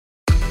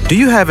Do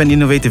you have an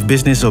innovative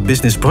business or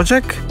business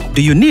project?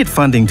 Do you need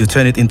funding to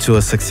turn it into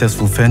a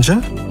successful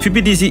venture?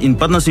 VBTC, in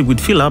partnership with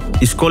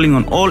V-Lab, is calling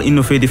on all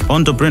innovative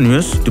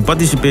entrepreneurs to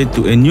participate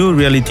to a new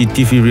reality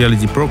TV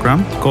reality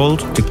program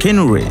called the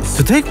Canoe Race.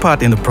 To take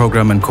part in the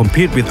program and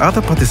compete with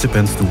other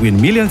participants to win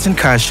millions in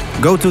cash,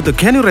 go to the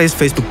Canoe Race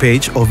Facebook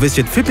page or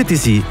visit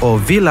VBTC or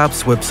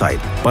V-Lab's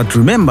website. But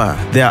remember,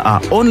 there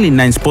are only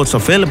 9 spots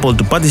available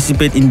to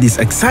participate in this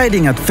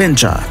exciting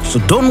adventure, so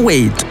don't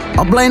wait.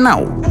 Apply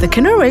now. The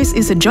Canoe Race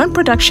is a joint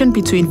production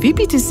between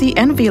VBTC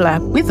and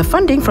V-Lab, with the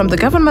funding from the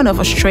Government of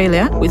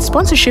Australia, with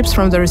sponsorships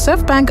from the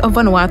Reserve Bank of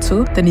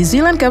Vanuatu, the New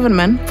Zealand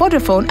Government,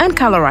 Vodafone and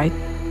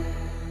Colorite.